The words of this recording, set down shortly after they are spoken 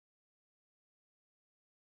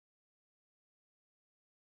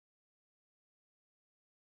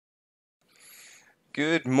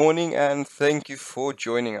Good morning and thank you for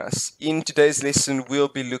joining us. In today's lesson, we'll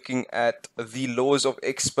be looking at the laws of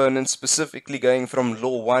exponents, specifically going from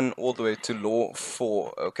law 1 all the way to law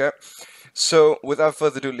 4, okay? So without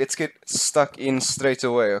further ado, let's get stuck in straight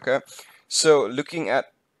away, okay? So looking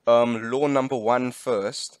at law number 1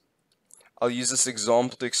 first, I'll use this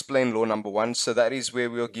example to explain law number 1. So that is where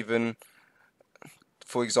we are given,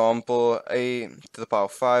 for example, a to the power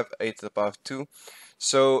of 5, a to the power of 2.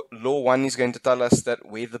 So law 1 is going to tell us that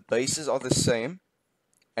where the bases are the same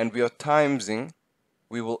and we are timesing,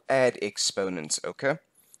 we will add exponents, okay?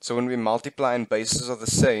 So when we multiply and bases are the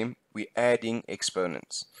same, we're adding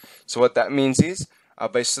exponents. So what that means is our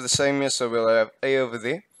bases are the same here, so we'll have a over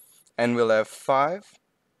there and we'll have 5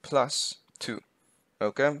 plus 2,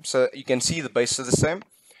 okay? So you can see the bases are the same.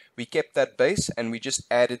 We kept that base and we just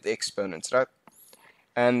added the exponents, right?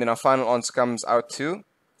 And then our final answer comes out to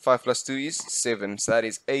 5 plus 2 is 7. So that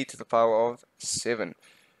is a to the power of 7.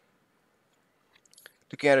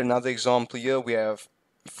 Looking at another example here, we have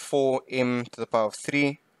 4m to the power of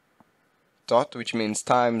 3 dot, which means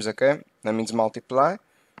times, okay? That means multiply.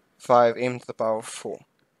 5m to the power of 4.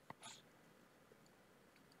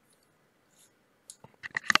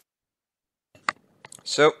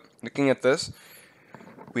 So, looking at this,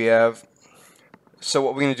 we have, so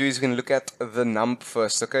what we're going to do is we're going to look at the number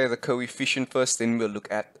first, okay? The coefficient first, then we'll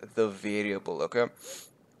look at the variable, okay?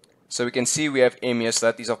 So we can see we have m here, so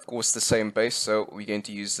that is of course the same base, so we're going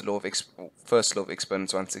to use the first law of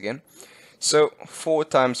exponents once again. So 4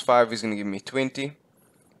 times 5 is going to give me 20,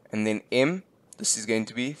 and then m, this is going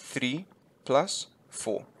to be 3 plus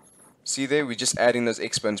 4. See there, we're just adding those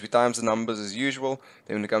exponents. We times the numbers as usual,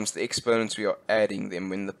 then when it comes to the exponents, we are adding them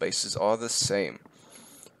when the bases are the same.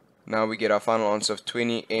 Now we get our final answer of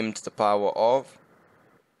 20m to the power of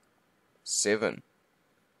 7.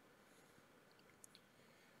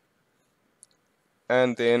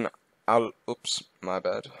 And then oops, my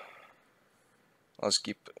bad. I'll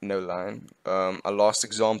skip no line. Our last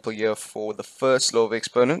example here for the first law of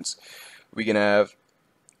exponents, we're going to have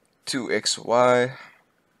 2xy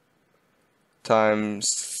times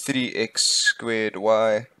 3x squared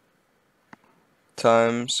y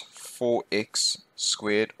times 4x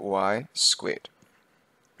squared y squared.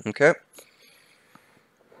 Okay?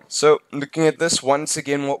 So looking at this, once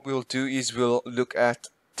again what we'll do is we'll look at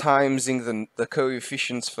timesing the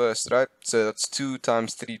coefficients first, right? So that's 2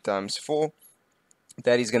 times 3 times 4.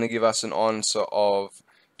 That is going to give us an answer of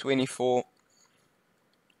 24.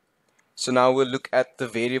 So now we'll look at the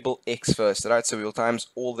variable x first, right? So we'll times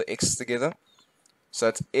all the x's together. So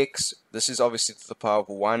that's x, this is obviously to the power of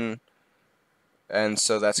 1. And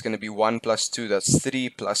so that's going to be 1 plus 2, that's 3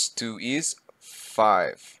 plus 2 is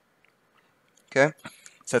 5. Okay?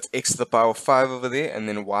 So that's x to the power of 5 over there, and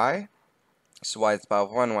then y. So y to the power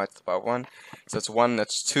of 1, y to the power of 1. So that's 1,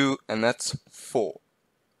 that's 2, and that's 4.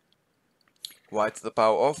 Y to the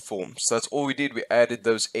power of 4. So that's all we did. We added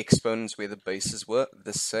those exponents where the bases were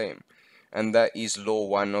the same. And that is law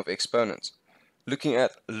 1 of exponents. Looking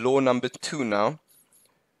at law number 2 now.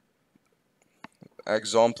 An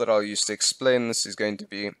example that I'll use to explain this is going to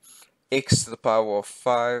be x to the power of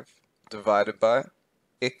 5 divided by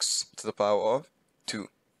x to the power of 2.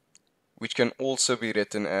 Which can also be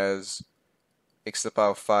written as x to the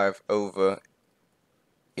power of 5 over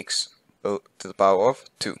x to the power of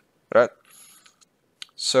 2. Right?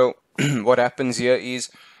 So what happens here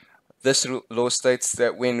is this law states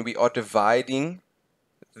that when we are dividing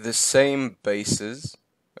the same bases,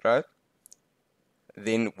 right,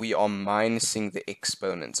 then we are minusing the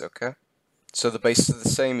exponents, okay? So the bases are the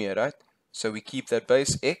same here, right? So we keep that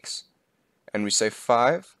base x and we say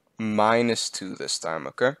 5 minus 2 this time,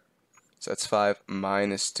 okay? So that's 5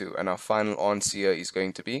 minus 2, and our final answer here is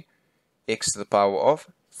going to be x to the power of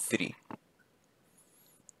 3.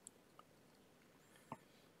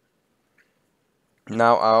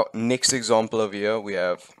 Now our next example over here, we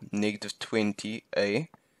have negative 20a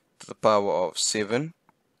to the power of 7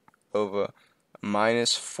 over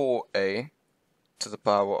minus 4a to the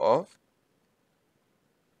power of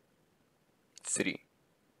 3.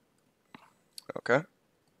 Okay?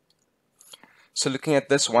 So looking at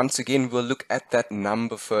this, once again, we'll look at that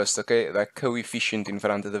number first, okay? That coefficient in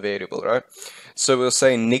front of the variable, right? So we'll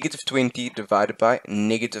say negative 20 divided by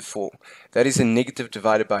negative 4. That is a negative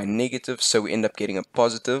divided by negative, so we end up getting a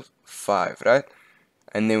positive 5, right?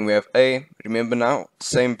 And then we have a, remember now,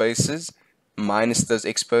 same bases, minus those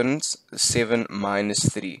exponents, 7 minus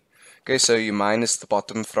 3. Okay, so you minus the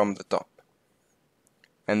bottom from the top.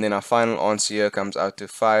 And then our final answer here comes out to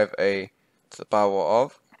 5a to the power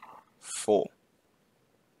of 4.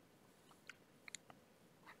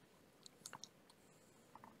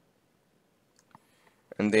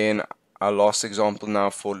 And then our last example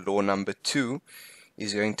now for law number 2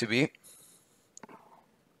 is going to be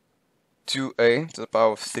 2a to the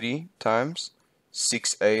power of 3 times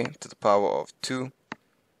 6a to the power of 2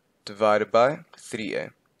 divided by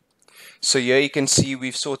 3a. So here you can see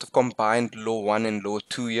we've sort of combined law 1 and law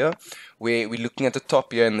 2 here, where we're looking at the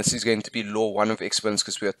top here, and this is going to be law 1 of exponents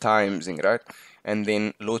because we are timesing, right? And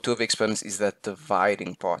then law 2 of exponents is that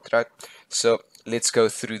dividing part, right? So let's go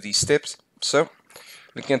through these steps. So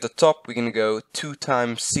looking at the top, we're going to go 2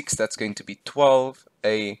 times 6, that's going to be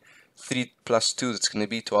 12a, 3 plus 2, that's going to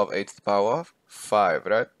be 12a to the power of 5,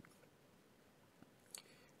 right?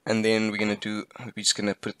 And then we're just going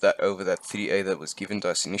to put that over that 3a that was given to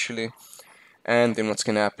us initially. And then what's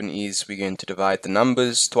going to happen is we're going to divide the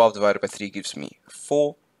numbers. 12 divided by 3 gives me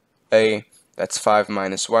 4a. That's 5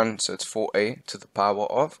 minus 1, so it's 4a to the power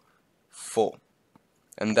of 4.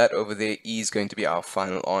 And that over there is going to be our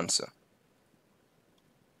final answer.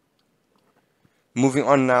 Moving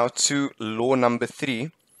on now to law number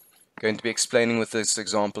 3. Going to be explaining with this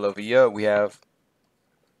example over here. We have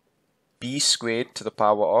b squared to the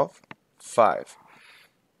power of 5.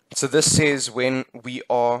 So this says when we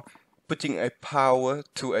are putting a power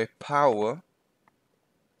to a power,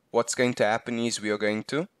 what's going to happen is we're going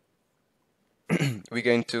to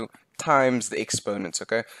times the exponents,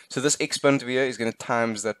 okay? So this exponent here is going to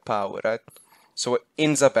times that power, right? So what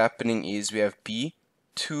ends up happening is we have b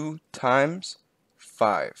 2 times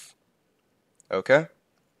 5, okay?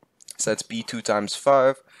 So that's b 2 times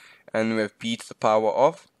 5, and we have b to the power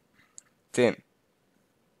of 10.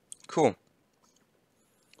 Cool.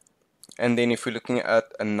 And then if we're looking at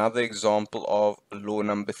another example of law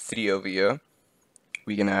number 3 over here,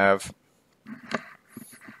 we're going to have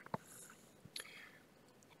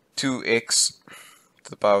 2x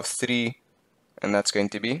to the power of 3, and that's going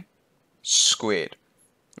to be squared.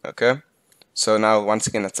 Okay? So now once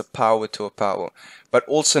again, that's a power to a power. But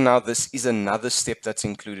also now this is another step that's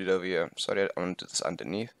included over here. Sorry, I want to do this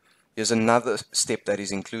underneath. There's another step that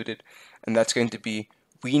is included, and that's going to be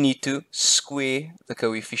we need to square the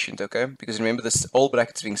coefficient, okay? Because remember this whole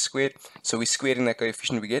bracket is being squared, so we're squaring that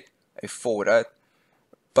coefficient, we get a 4, right?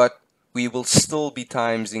 But we will still be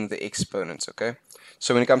timesing the exponents, okay?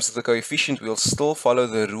 So when it comes to the coefficient, we'll still follow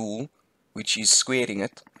the rule, which is squaring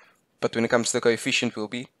it. But when it comes to the coefficient, we'll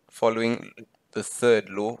be following the third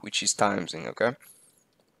law, which is timesing, okay?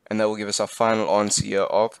 And that will give us our final answer here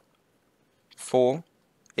of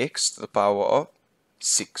 4x to the power of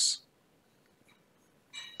 6.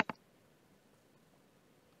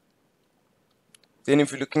 Then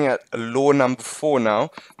if we're looking at law number 4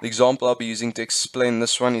 now, the example I'll be using to explain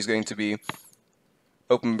this one is going to be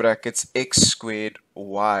open brackets x squared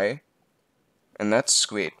y, and that's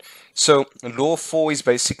squared. So law 4 is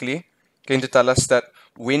basically going to tell us that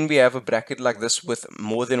when we have a bracket like this with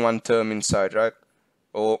more than one term inside, right,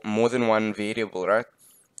 or more than one variable, right,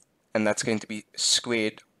 and that's going to be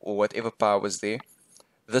squared or whatever power was there,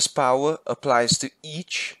 this power applies to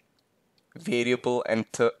each variable and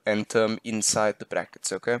term inside the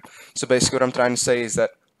brackets, okay? So basically what I'm trying to say is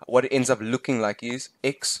that what it ends up looking like is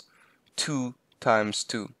x 2 times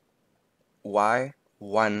 2, y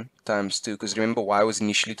 1 times 2, because remember y was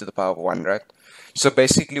initially to the power of 1, right? So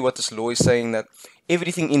basically what this law is saying that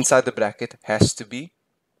everything inside the bracket has to be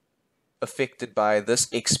affected by this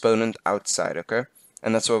exponent outside, okay?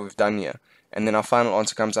 And that's what we've done here. And then our final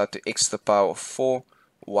answer comes out to x to the power of 4,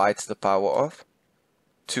 y to the power of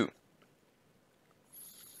 2.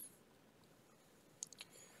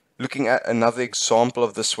 Looking at another example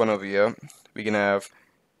of this one over here, we're going to have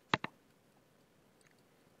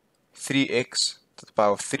 3x to the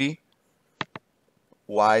power of 3,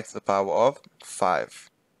 y to the power of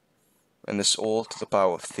 5. And this all to the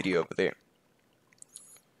power of 3 over there.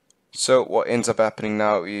 So what ends up happening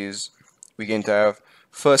now is we're going to have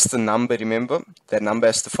first the number, remember, that number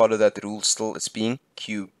has to follow that rule still, it's being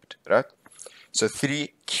cubed, right? So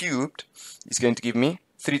 3 cubed is going to give me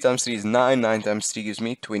 3 times 3 is 9, 9 times 3 gives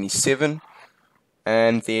me 27.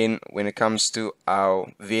 And then when it comes to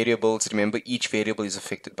our variables, remember each variable is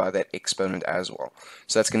affected by that exponent as well.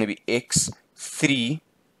 So that's going to be x 3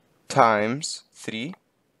 times 3,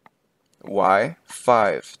 y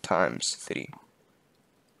 5 times 3.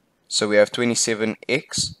 So we have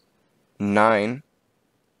 27x 9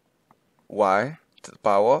 y to the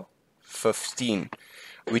power 15,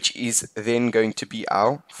 which is then going to be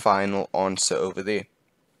our final answer over there.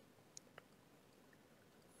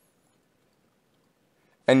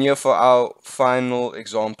 And here for our final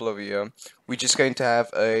example over here, we're just going to have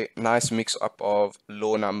a nice mix up of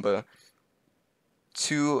law number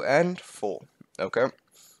 2 and 4, okay?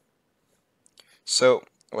 So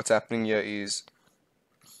what's happening here is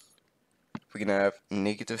we're going to have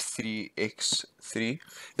negative 3x3.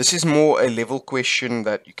 This is more a level question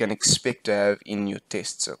that you can expect to have in your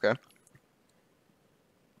tests, okay?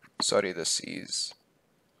 Sorry, this is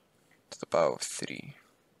to the power of 3.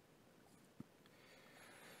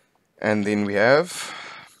 And then we have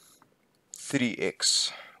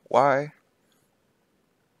 3xy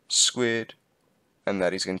squared, and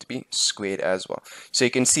that is going to be squared as well. So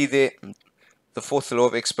you can see there the fourth law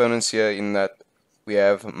of exponents here, in that we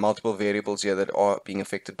have multiple variables here that are being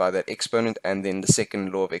affected by that exponent, and then the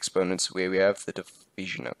second law of exponents where we have the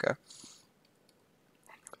division, okay?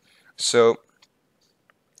 So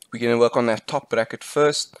we're going to work on that top bracket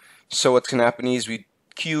first. So what's going to happen is we're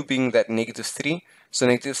cubing that negative 3. So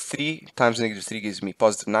negative 3 times negative 3 gives me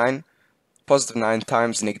positive 9. Positive 9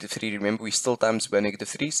 times negative 3, remember we still times by negative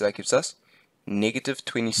 3, so that gives us negative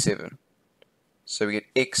 27. So we get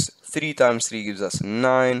x 3 times 3 gives us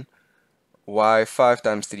 9, y 5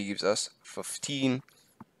 times 3 gives us 15,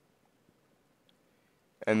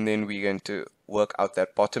 and then we're going to work out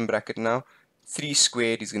that bottom bracket now. 3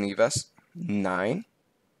 squared is going to give us 9.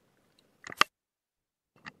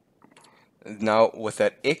 Now with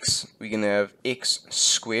that x, we're going to have x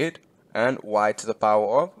squared and y to the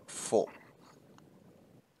power of 4.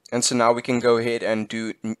 And so now we can go ahead and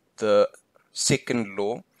do the second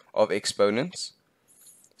law of exponents.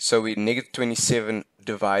 So we negative 27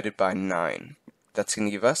 divided by 9. That's going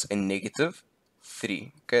to give us a negative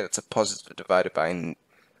 3. Okay, that's a positive divided by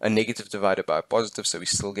a negative divided by a positive, so we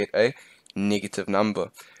still get a negative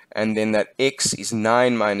number. And then that x is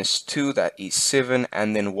 9 minus 2, that is 7,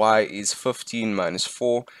 and then y is 15 minus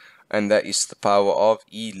 4, and that is the power of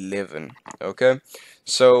 11. Okay,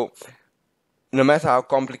 so no matter how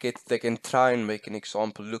complicated they can try and make an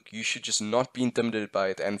example look, you should just not be intimidated by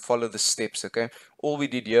it and follow the steps, okay? All we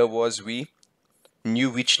did here was we knew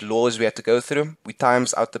which laws we had to go through. We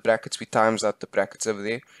times out the brackets, over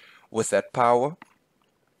there with that power.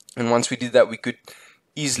 And once we did that, we could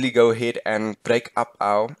easily go ahead and break up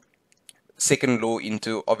our second law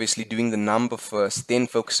into obviously doing the number first, then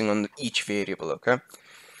focusing on each variable, okay?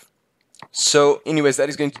 So anyways, that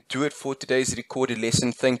is going to do it for today's recorded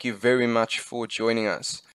lesson. Thank you very much for joining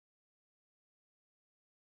us.